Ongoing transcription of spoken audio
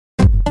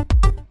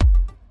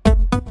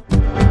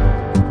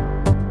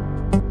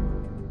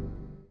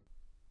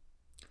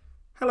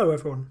Hello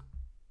everyone.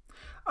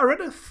 I read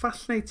a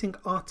fascinating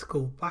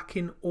article back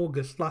in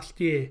August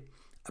last year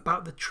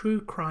about the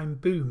true crime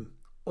boom,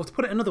 or to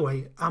put it another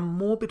way, a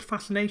morbid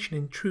fascination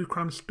in true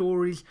crime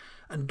stories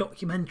and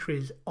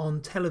documentaries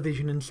on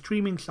television and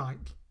streaming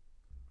sites.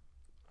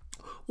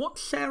 What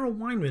Sarah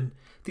Weinman,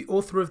 the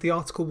author of the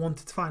article,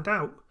 wanted to find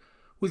out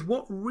was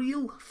what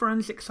real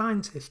forensic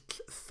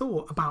scientists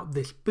thought about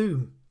this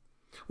boom,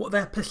 what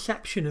their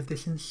perception of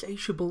this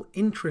insatiable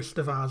interest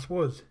of ours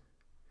was.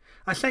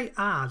 I say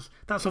ours,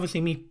 that's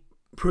obviously me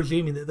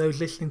presuming that those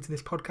listening to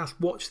this podcast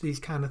watch these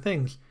kind of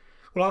things.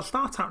 Well, I'll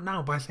start out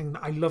now by saying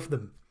that I love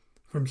them.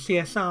 From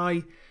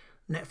CSI,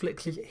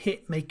 Netflix's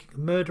hit Making a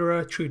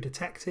Murderer, True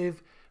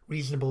Detective,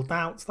 Reasonable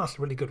Doubt, that's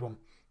a really good one.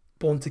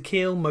 Born to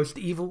Kill, Most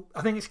Evil.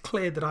 I think it's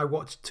clear that I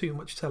watch too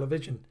much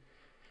television.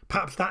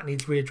 Perhaps that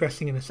needs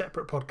readdressing in a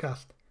separate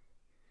podcast.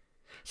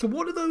 So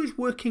what do those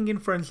working in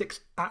forensics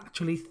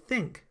actually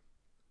think?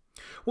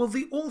 Well,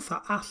 the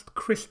author asked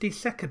Christy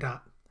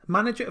Sekadat,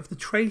 manager of the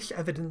Trace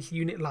Evidence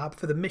Unit Lab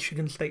for the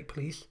Michigan State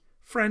Police,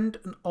 friend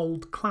and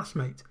old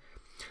classmate,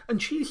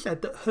 and she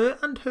said that her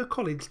and her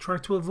colleagues try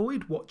to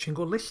avoid watching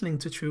or listening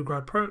to true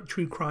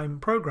crime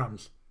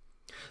programs.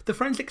 The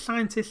forensic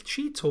scientists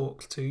she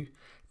talks to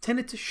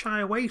tended to shy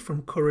away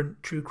from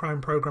current true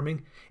crime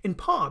programming, in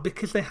part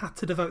because they had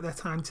to devote their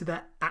time to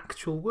their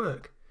actual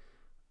work.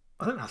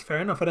 I think that's fair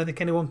enough. I don't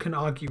think anyone can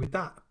argue with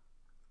that.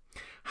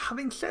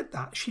 Having said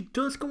that, she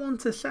does go on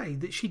to say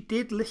that she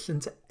did listen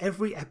to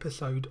every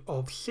episode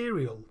of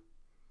Serial.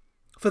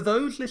 For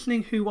those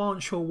listening who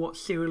aren't sure what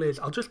Serial is,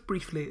 I'll just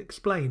briefly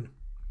explain.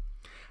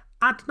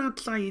 Adnan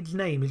Syed's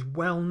name is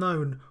well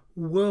known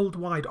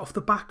worldwide off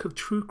the back of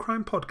true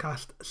crime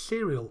podcast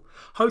Serial,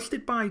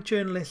 hosted by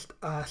journalist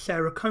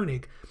Sarah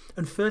Koenig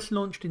and first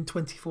launched in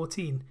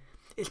 2014.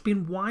 It's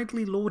been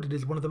widely lauded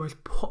as one of the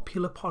most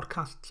popular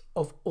podcasts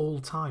of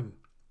all time.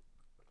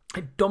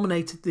 It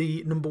dominated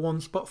the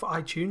 #1 spot for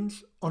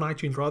iTunes,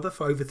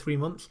 for over 3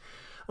 months,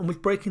 and was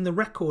breaking the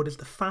record as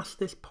the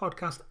fastest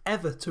podcast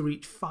ever to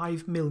reach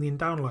 5 million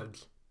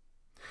downloads.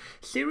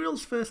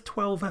 Serial's first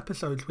 12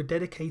 episodes were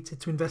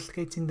dedicated to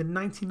investigating the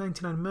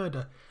 1999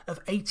 murder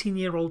of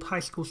 18-year-old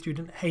high school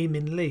student Hae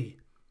Min Lee.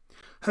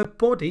 Her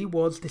body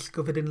was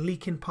discovered in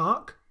Leakin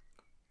Park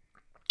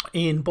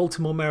in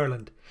Baltimore,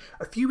 Maryland.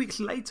 A few weeks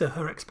later,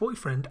 her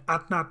ex-boyfriend,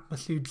 Adnan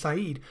Masood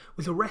Syed,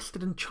 was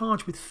arrested and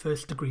charged with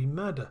first-degree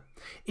murder.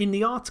 In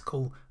the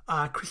article,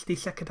 Christy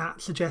Sekadat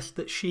suggests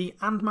that she,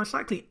 and most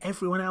likely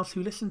everyone else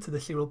who listened to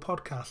the Serial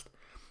podcast,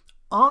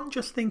 aren't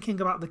just thinking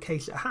about the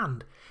case at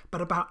hand,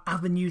 but about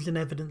avenues and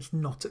evidence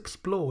not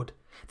explored.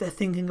 They're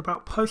thinking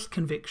about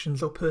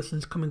post-convictions or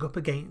persons coming up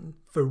again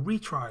for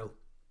retrial.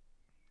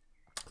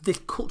 This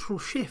cultural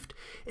shift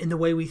in the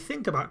way we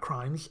think about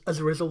crimes as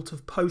a result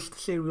of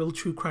post-serial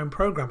true crime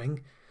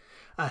programming,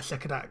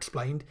 Sekadat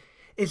explained,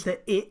 is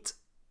that it,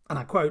 and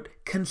I quote,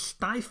 can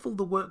stifle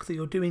the work that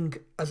you're doing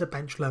as a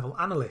bench-level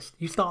analyst.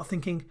 You start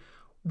thinking,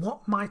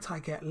 what might I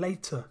get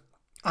later?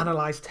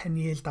 Analyse 10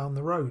 years down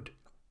the road.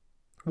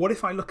 What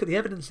if I look at the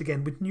evidence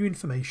again with new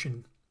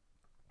information?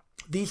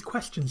 These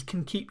questions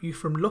can keep you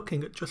from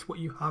looking at just what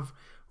you have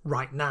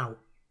right now.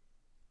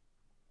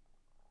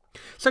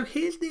 So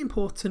here's the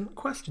important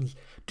questions.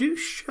 Do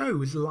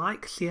shows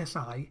like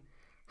CSI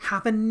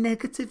have a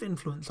negative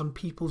influence on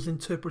people's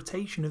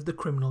interpretation of the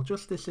criminal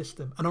justice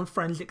system and on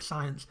forensic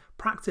science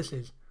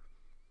practices?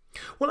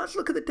 Well, let's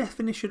look at the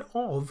definition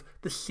of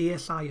the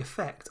CSI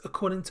effect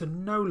according to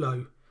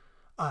NOLO,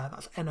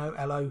 that's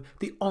N-O-L-O,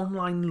 the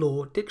Online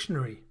Law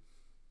Dictionary.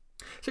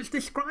 So it's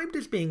described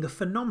as being a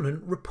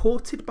phenomenon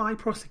reported by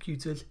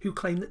prosecutors who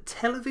claim that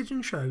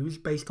television shows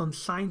based on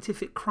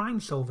scientific crime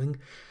solving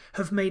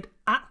have made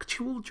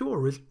actual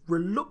jurors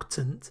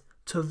reluctant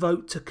to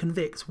vote to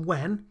convict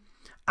when,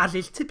 as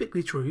is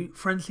typically true,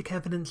 forensic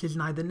evidence is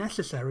neither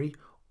necessary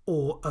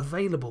or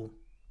available.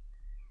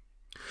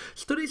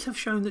 Studies have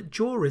shown that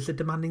jurors are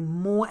demanding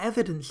more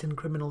evidence in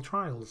criminal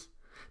trials.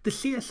 The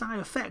CSI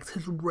effect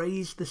has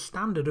raised the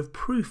standard of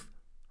proof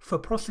for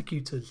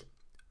prosecutors.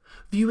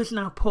 Viewers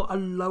now put a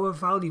lower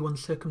value on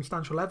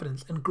circumstantial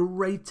evidence and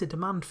greater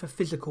demand for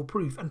physical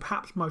proof, and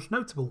perhaps most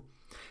notable,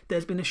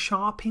 there's been a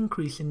sharp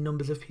increase in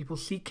numbers of people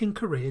seeking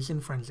careers in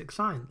forensic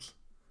science.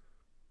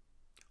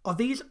 Are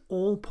these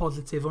all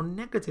positive or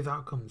negative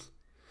outcomes?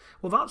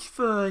 Well, that's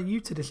for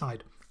you to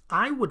decide.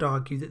 I would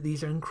argue that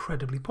these are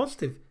incredibly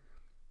positive.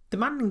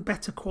 Demanding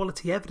better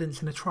quality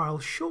evidence in a trial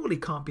surely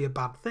can't be a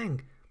bad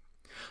thing.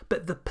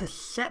 But the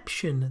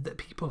perception that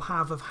people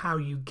have of how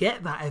you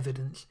get that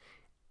evidence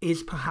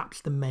is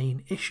perhaps the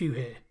main issue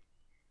here.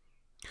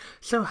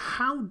 So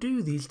how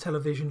do these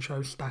television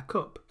shows stack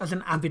up? As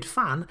an avid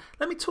fan,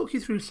 let me talk you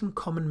through some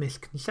common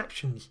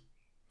misconceptions.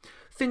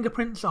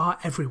 Fingerprints are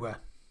everywhere.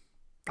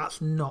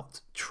 That's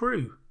not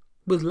true.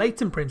 With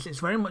latent prints, it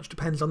very much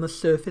depends on the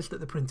surface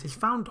that the print is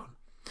found on.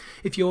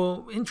 If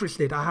you're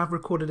interested, I have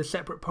recorded a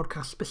separate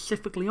podcast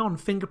specifically on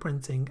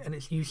fingerprinting and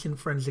its use in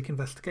forensic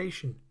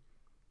investigation.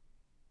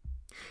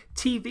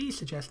 TV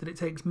suggests that it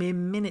takes mere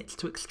minutes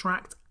to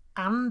extract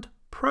and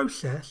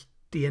process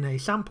DNA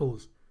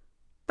samples.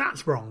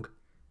 That's wrong.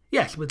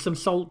 Yes, with some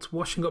salt,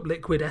 washing up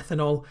liquid,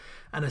 ethanol,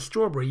 and a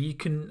strawberry, you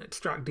can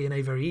extract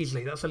DNA very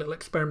easily. That's a little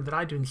experiment that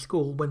I do in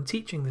school when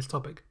teaching this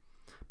topic.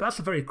 But that's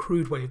a very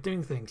crude way of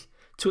doing things.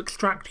 To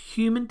extract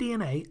human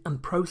DNA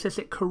and process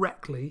it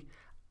correctly,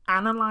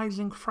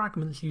 analysing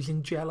fragments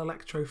using gel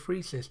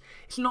electrophoresis,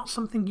 it's not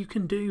something you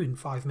can do in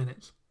 5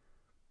 minutes.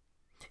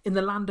 In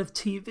the land of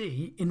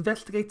TV,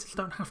 investigators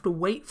don't have to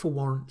wait for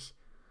warrants,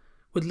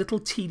 with little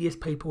tedious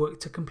paperwork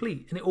to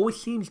complete, and it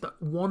always seems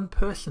that one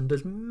person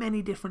does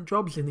many different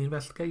jobs in the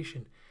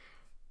investigation.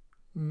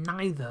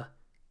 Neither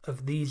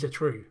of these are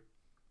true.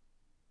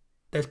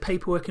 There's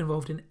paperwork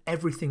involved in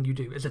everything you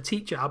do. As a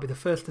teacher, I'll be the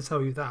first to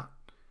tell you that.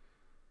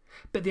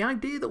 But the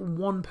idea that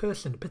one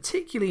person,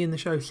 particularly in the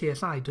show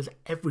CSI, does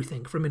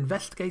everything from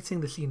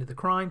investigating the scene of the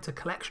crime to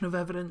collection of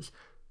evidence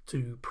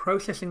to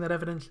processing that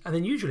evidence, and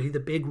then usually the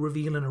big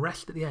reveal and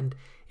arrest at the end,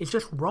 is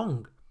just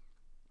wrong.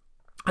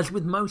 As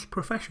with most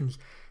professions,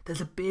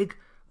 there's a big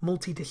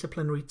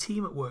multidisciplinary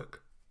team at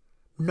work.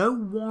 No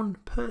one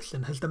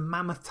person has the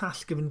mammoth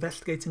task of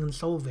investigating and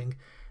solving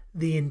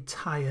the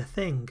entire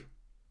thing.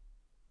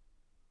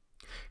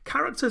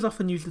 Characters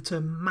often use the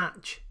term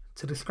match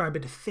to describe a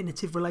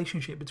definitive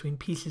relationship between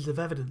pieces of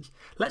evidence.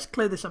 Let's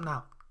clear this up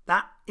now.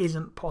 That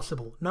isn't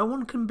possible. No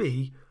one can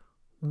be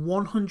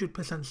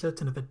 100%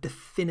 certain of a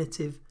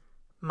definitive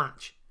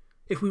match.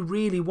 If we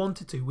really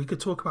wanted to, we could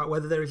talk about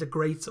whether there is a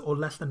greater or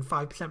less than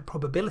 5%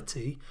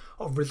 probability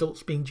of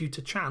results being due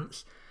to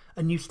chance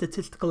and use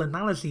statistical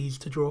analyses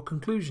to draw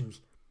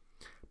conclusions.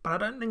 But I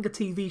don't think a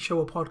TV show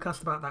or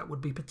podcast about that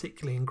would be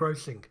particularly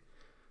engrossing.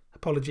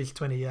 Apologies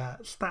to any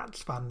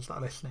stats fans that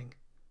are listening.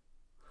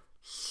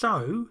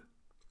 So,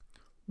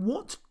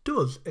 what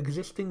does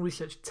existing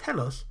research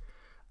tell us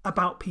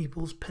about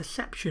people's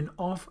perception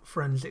of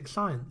forensic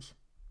science?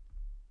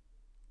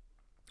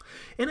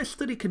 In a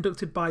study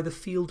conducted by the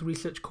Field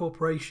Research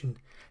Corporation,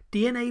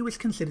 DNA was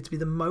considered to be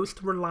the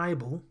most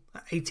reliable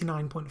at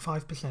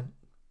 89.5%,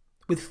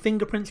 with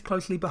fingerprints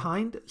closely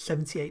behind at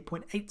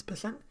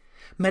 78.8%.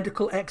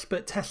 Medical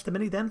expert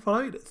testimony then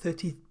followed at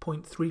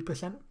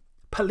 30.3%.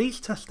 Police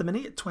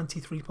testimony at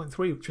 23.3%,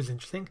 which was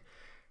interesting.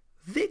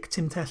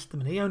 Victim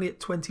testimony only at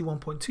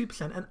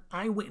 21.2%, and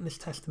eyewitness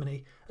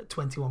testimony at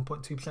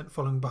 21.2%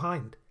 following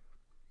behind.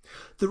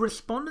 The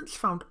respondents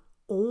found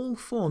all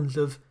forms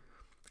of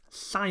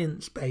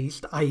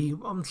science-based, i.e.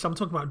 I'm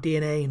talking about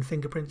DNA and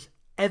fingerprints,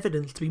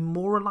 evidence to be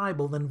more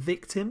reliable than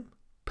victim,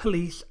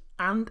 police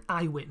and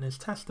eyewitness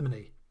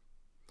testimony.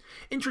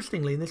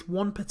 Interestingly, in this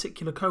one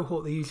particular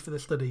cohort they used for the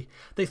study,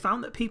 they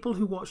found that people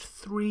who watched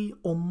 3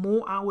 or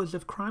more hours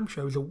of crime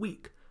shows a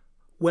week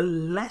were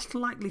less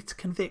likely to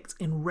convict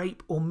in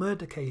rape or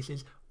murder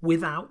cases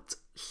without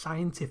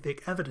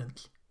scientific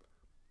evidence.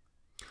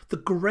 The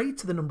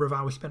greater the number of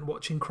hours spent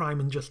watching crime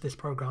and justice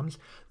programmes,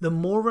 the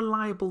more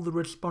reliable the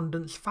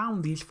respondents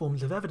found these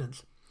forms of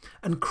evidence.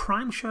 And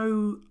crime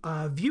show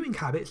viewing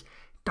habits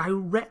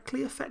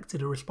directly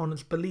affected a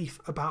respondent's belief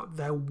about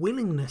their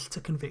willingness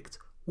to convict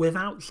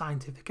without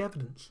scientific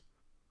evidence.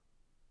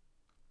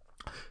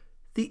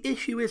 The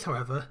issue is,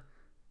 however,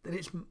 that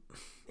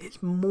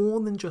it's more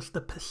than just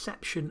a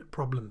perception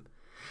problem.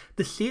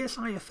 The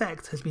CSI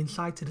effect has been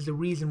cited as a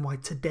reason why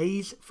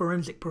today's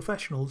forensic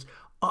professionals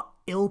are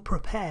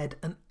ill-prepared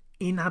and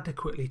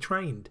inadequately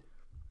trained.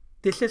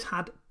 This has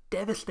had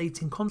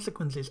devastating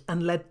consequences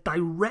and led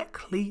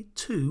directly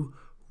to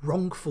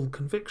wrongful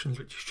convictions,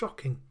 which is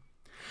shocking.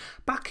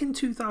 Back in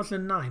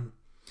 2009,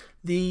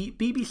 the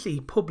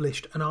BBC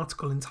published an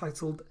article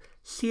entitled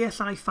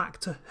CSI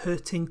Factor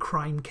Hurting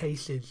Crime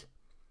Cases.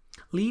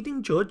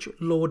 Leading judge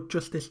Lord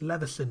Justice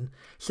Leveson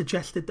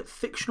suggested that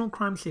fictional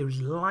crime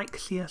series like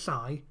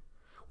CSI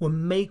were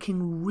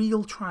making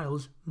real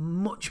trials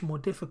much more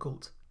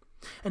difficult.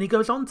 And he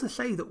goes on to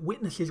say that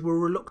witnesses were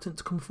reluctant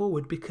to come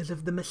forward because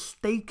of the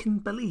mistaken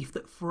belief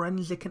that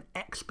forensic and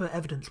expert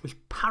evidence was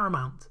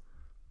paramount.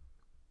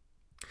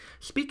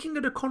 Speaking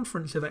at a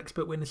conference of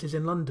expert witnesses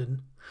in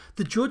London,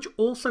 the judge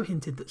also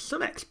hinted that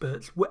some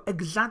experts were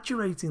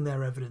exaggerating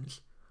their evidence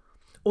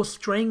or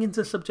straying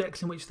into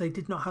subjects in which they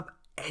did not have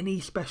any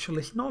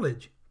specialist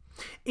knowledge.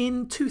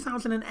 In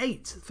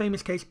 2008, the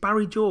famous case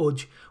Barry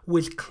George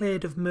was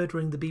cleared of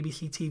murdering the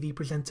BBC TV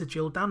presenter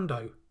Jill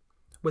Dando,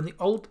 when the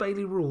Old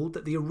Bailey ruled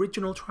that the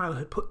original trial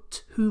had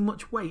put too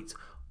much weight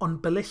on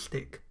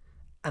ballistic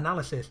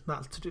analysis.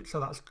 That's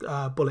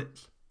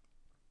bullets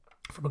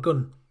from a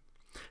gun.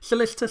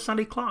 Solicitor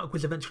Sally Clark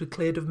was eventually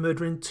cleared of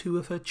murdering 2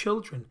 of her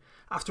children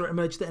after it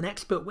emerged that an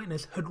expert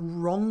witness had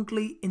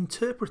wrongly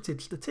interpreted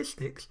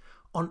statistics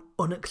on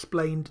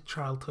unexplained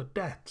childhood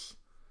deaths.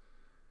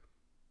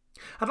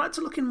 I'd like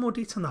to look in more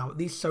detail now at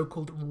these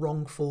so-called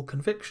wrongful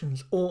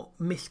convictions or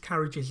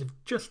miscarriages of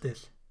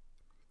justice.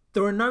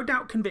 There are no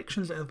doubt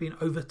convictions that have been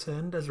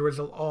overturned as a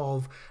result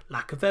of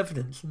lack of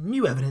evidence,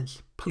 new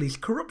evidence, police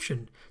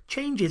corruption,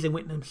 changes in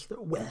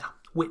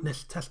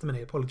witness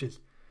testimony,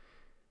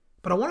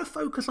 But I want to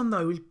focus on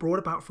those brought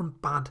about from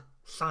bad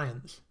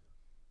science.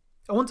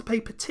 I want to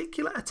pay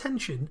particular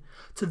attention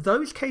to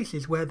those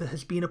cases where there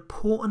has been a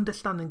poor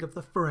understanding of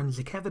the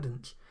forensic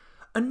evidence,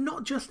 And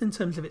not just in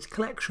terms of its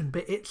collection,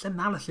 but its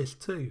analysis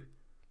too.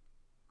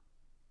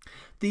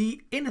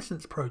 The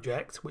Innocence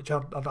Project, which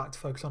I'd like to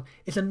focus on,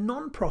 is a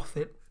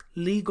non-profit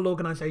legal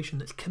organisation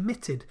that's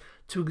committed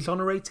to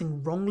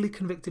exonerating wrongly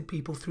convicted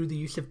people through the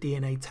use of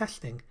DNA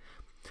testing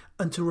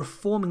and to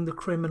reforming the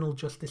criminal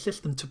justice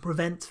system to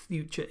prevent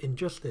future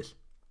injustice.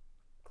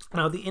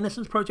 Now, the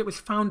Innocence Project was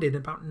founded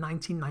in about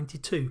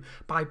 1992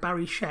 by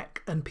Barry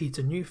Scheck and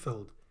Peter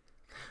Neufeld.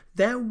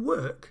 Their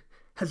work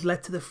has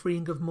led to the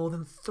freeing of more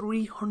than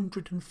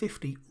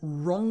 350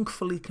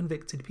 wrongfully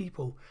convicted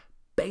people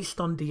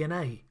based on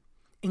DNA,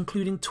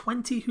 including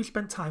 20 who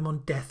spent time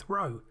on death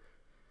row,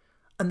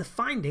 and the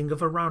finding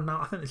of around,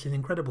 now I think this is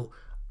incredible,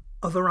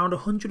 of around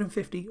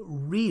 150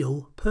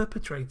 real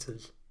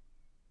perpetrators.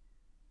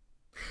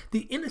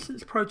 The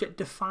Innocence Project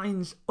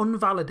defines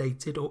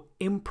unvalidated or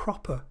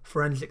improper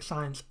forensic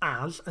science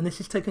as, and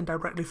this is taken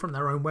directly from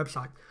their own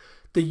website,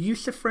 the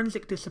use of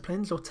forensic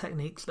disciplines or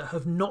techniques that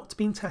have not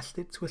been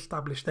tested to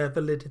establish their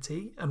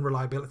validity and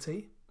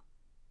reliability,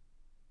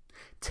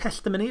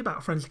 testimony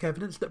about forensic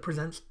evidence that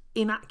presents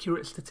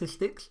inaccurate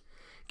statistics,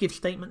 gives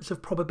statements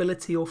of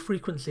probability or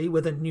frequency,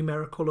 whether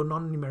numerical or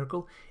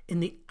non-numerical,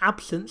 in the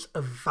absence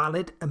of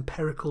valid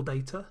empirical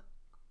data,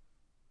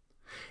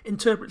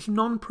 interprets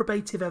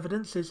non-probative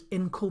evidence as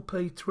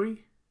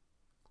inculpatory,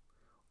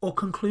 or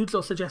concludes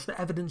or suggests that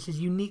evidence is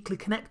uniquely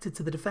connected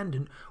to the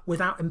defendant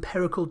without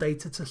empirical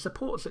data to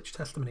support such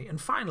testimony. And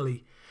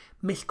finally,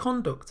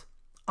 misconduct,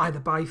 either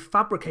by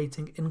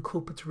fabricating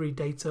inculpatory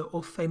data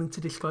or failing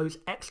to disclose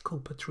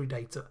exculpatory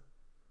data.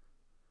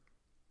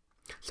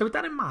 So with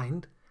that in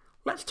mind,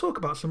 let's talk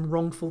about some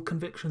wrongful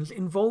convictions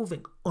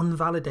involving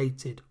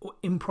unvalidated or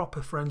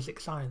improper forensic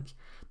science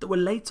that were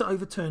later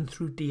overturned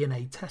through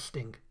DNA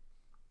testing.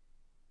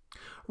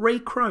 Ray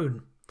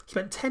Crone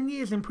spent 10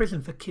 years in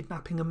prison for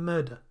kidnapping and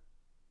murder.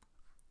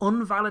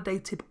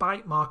 Unvalidated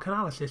bite mark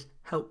analysis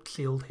helped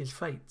seal his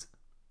fate.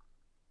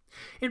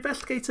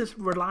 Investigators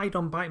relied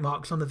on bite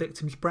marks on the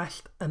victim's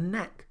breast and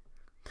neck.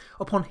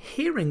 Upon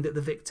hearing that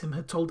the victim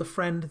had told a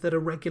friend that a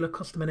regular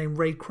customer named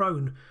Ray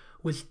Crone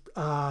was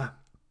to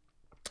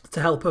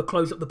help her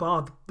close up the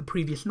bar the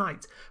previous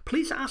night,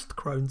 police asked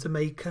Crone to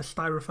make a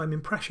styrofoam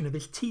impression of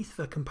his teeth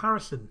for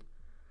comparison.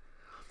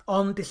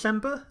 On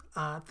December,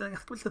 I think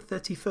it was the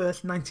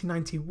 31st,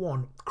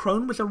 1991,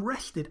 Crone was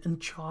arrested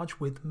and charged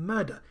with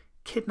murder,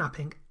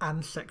 kidnapping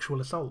and sexual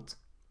assault.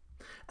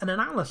 An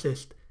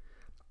analyst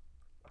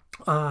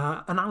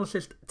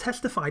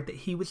testified that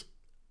he was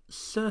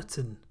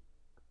certain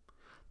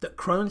that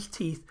Crone's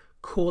teeth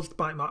caused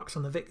bite marks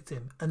on the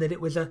victim and that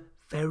it was a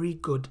very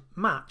good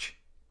match.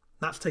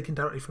 That's taken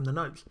directly from the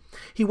notes.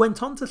 He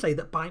went on to say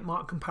that bite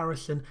mark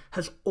comparison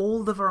has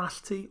all the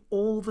veracity,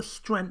 all the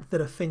strength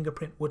that a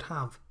fingerprint would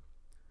have.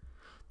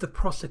 The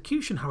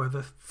prosecution,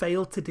 however,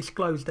 failed to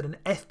disclose that an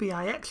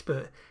FBI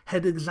expert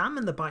had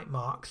examined the bite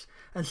marks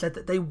and said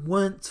that they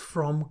weren't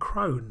from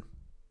Crone.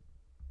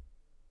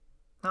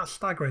 That's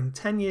staggering.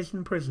 10 years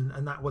in prison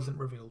and that wasn't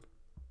revealed.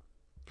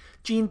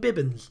 Jean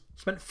Bibbins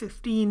spent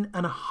 15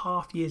 and a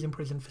half years in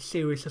prison for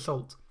serious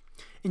assault.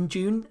 In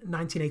June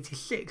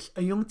 1986,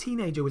 a young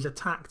teenager was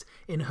attacked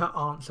in her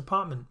aunt's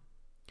apartment.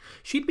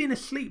 She'd been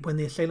asleep when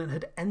the assailant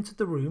had entered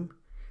the room,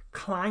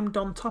 climbed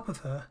on top of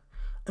her,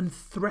 and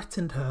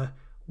threatened her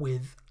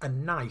with a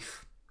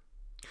knife.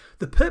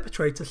 The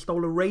perpetrator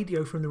stole a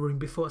radio from the room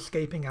before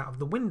escaping out of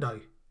the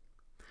window.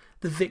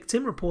 The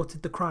victim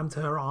reported the crime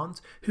to her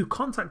aunt, who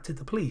contacted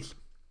the police.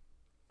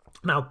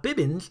 Now,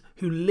 Bibbins,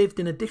 who lived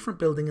in a different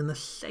building in the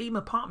same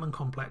apartment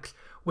complex,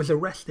 was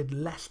arrested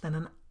less than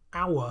an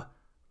hour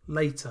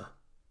later.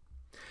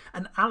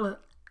 An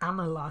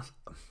analyst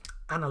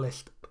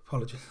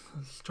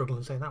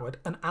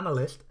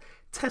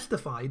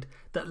testified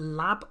that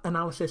lab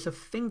analysis of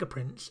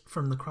fingerprints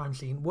from the crime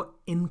scene were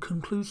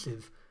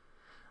inconclusive,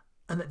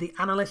 and that the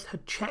analyst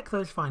had checked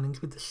those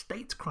findings with the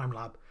state crime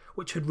lab,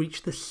 which had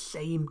reached the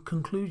same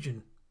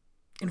conclusion.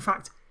 In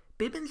fact,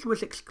 Bibbins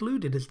was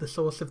excluded as the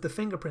source of the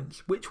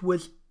fingerprints, which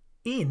was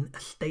in a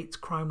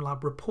state crime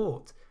lab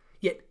report,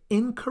 yet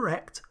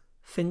incorrect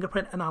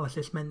fingerprint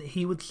analysis meant that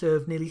he would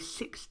serve nearly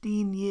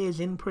 16 years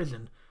in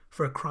prison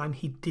for a crime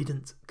he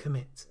didn't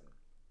commit.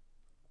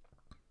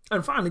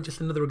 And finally,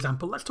 just another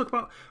example, let's talk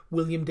about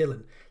William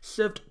Dillon,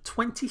 served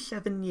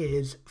 27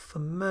 years for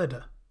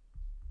murder.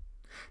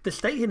 The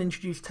state had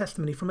introduced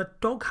testimony from a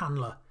dog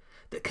handler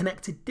that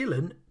connected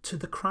Dillon to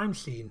the crime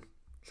scene.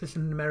 This is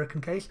an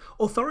American case.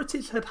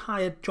 Authorities had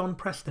hired John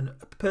Preston,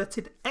 a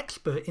purported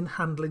expert in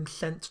handling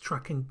scent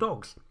tracking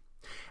dogs.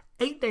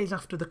 8 days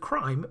after the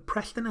crime,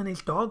 Preston and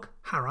his dog,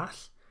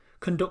 Harras,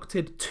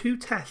 conducted 2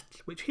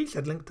 tests, which he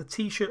said linked the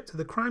t-shirt to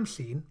the crime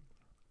scene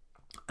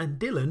and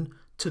Dillon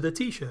to the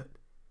t-shirt.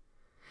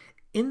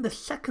 In the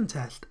second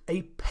test,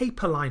 a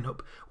paper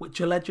lineup, which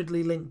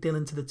allegedly linked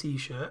Dillon to the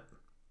t-shirt,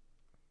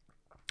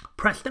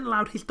 Preston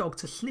allowed his dog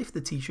to sniff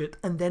the t-shirt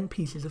and then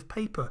pieces of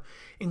paper,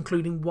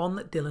 including one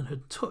that Dillon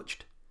had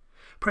touched.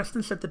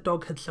 Preston said the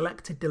dog had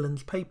selected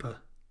Dillon's paper.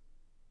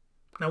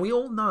 Now, we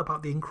all know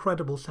about the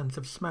incredible sense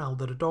of smell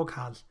that a dog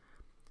has,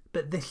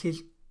 but this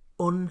is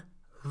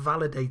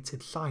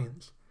validated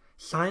science.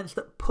 Science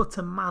that put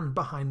a man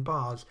behind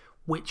bars,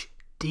 which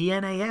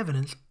DNA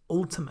evidence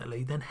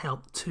ultimately then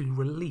helped to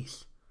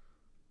release.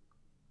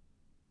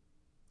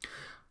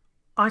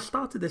 I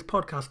started this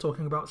podcast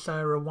talking about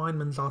Sarah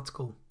Weinman's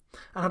article,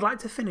 and I'd like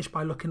to finish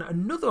by looking at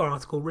another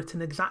article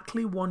written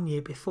exactly 1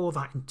 year before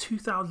that in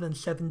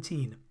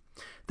 2017.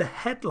 The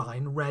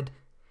headline read,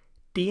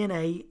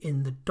 "DNA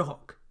in the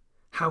Dock,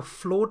 How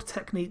Flawed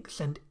Techniques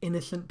Send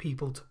Innocent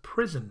People to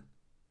Prison."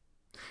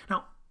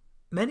 Now,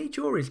 many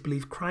juries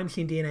believe crime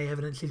scene DNA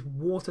evidence is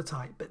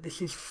watertight, but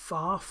this is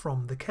far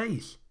from the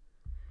case.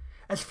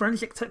 As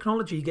forensic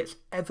technology gets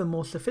ever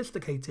more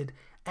sophisticated,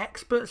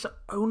 experts are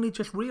only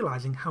just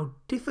realising how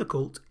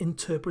difficult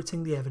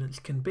interpreting the evidence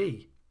can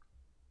be.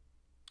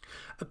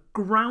 A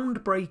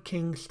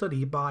groundbreaking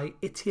study by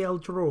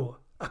Itiel Dror,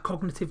 a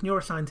cognitive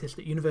neuroscientist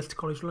at University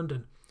College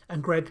London,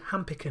 and Greg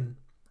Hampikin,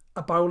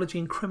 a biology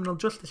and criminal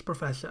justice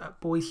professor at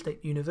Boise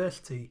State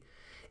University,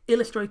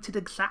 illustrated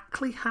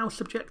exactly how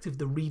subjective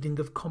the reading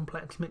of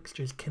complex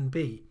mixtures can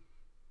be.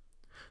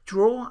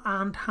 Dror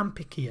and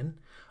Hampikian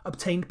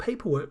obtained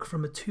paperwork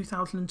from a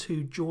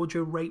 2002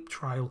 Georgia rape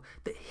trial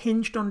that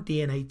hinged on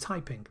DNA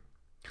typing.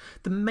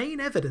 The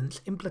main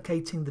evidence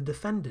implicating the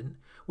defendant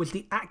was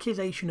the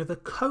accusation of a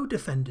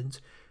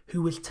co-defendant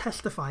who was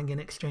testifying in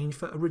exchange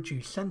for a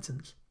reduced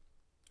sentence.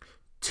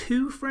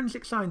 Two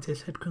forensic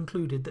scientists had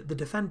concluded that the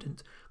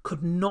defendant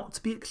could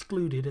not be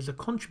excluded as a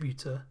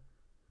contributor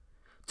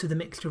to the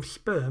mixture of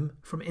sperm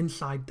from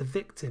inside the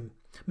victim,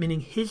 meaning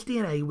his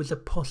DNA was a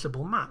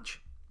possible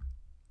match.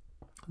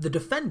 The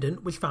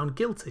defendant was found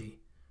guilty.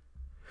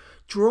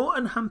 Dror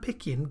and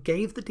Hampikian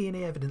gave the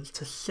DNA evidence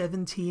to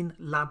 17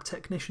 lab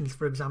technicians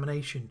for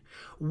examination,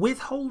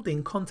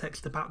 withholding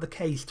context about the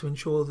case to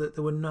ensure that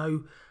there were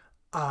no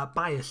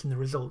bias in the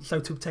results, so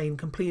to obtain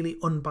completely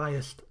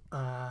unbiased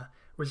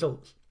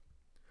results.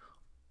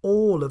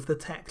 All of the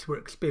techs were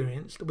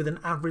experienced with an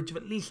average of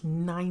at least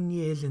 9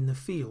 years in the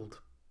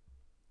field.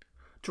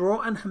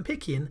 Dror and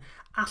Hampikian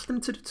asked them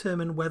to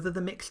determine whether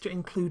the mixture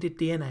included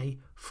DNA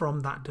from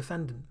that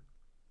defendant.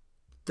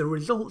 The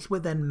results were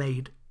then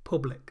made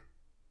public.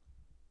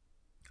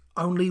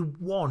 Only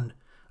one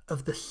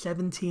of the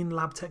 17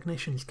 lab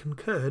technicians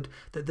concurred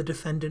that the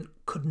defendant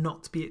could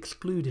not be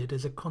excluded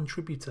as a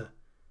contributor.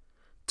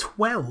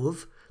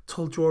 12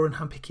 told Dror and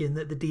Hampikian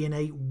that the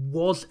DNA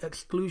was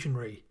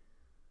exclusionary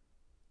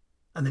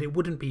and that it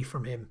wouldn't be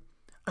from him,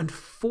 and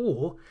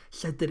 4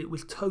 said that it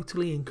was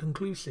totally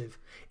inconclusive.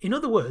 In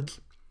other words,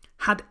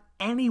 had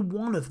any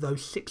one of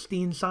those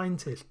 16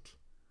 scientists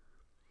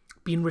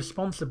been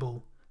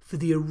responsible for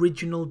the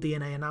original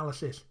DNA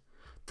analysis,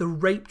 the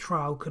rape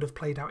trial could have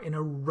played out in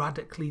a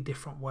radically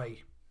different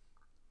way.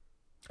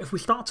 If we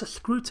start to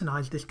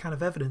scrutinise this kind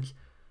of evidence,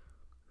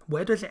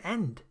 where does it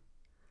end?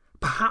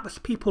 Perhaps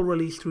people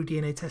released through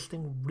DNA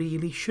testing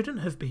really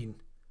shouldn't have been.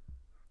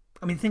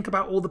 I mean, think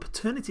about all the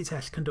paternity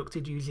tests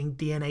conducted using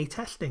DNA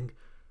testing.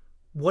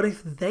 What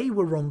if they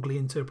were wrongly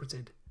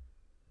interpreted?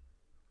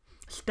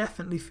 It's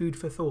definitely food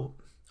for thought.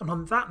 And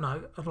on that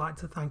note, I'd like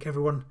to thank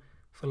everyone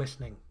for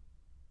listening.